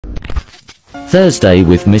Thursday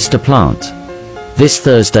with Mr. Plant. This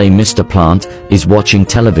Thursday Mr. Plant is watching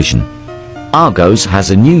television. Argos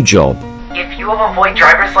has a new job. If you have a Void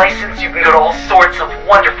driver's license, you can go to all sorts of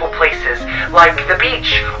wonderful places, like the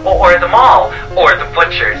beach, or the mall, or the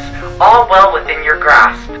butcher's, all well within your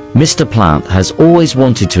grasp. Mr. Plant has always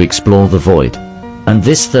wanted to explore the Void, and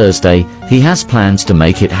this Thursday he has plans to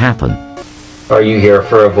make it happen. Are you here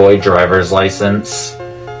for a Void driver's license?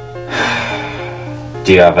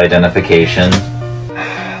 Do you have identification?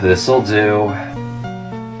 This'll do.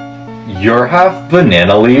 You're half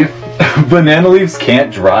banana leaf? Banana leaves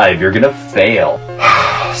can't drive, you're gonna fail.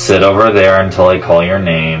 Sit over there until I call your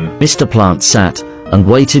name. Mr. Plant sat and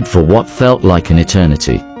waited for what felt like an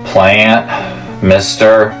eternity. Plant,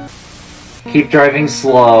 mister. Keep driving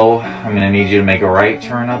slow. I'm gonna need you to make a right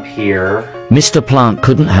turn up here. Mr. Plant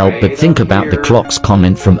couldn't help but think about the clock's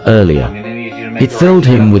comment from earlier. It filled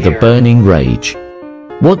him with a burning rage.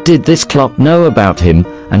 What did this clock know about him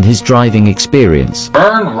and his driving experience?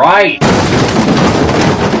 Burn right!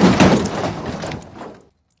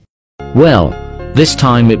 Well, this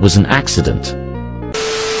time it was an accident.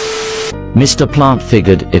 Mr. Plant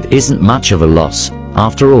figured it isn't much of a loss.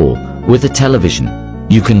 After all, with a television,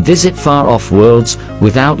 you can visit far-off worlds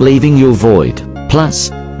without leaving your Void.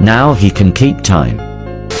 Plus, now he can keep time.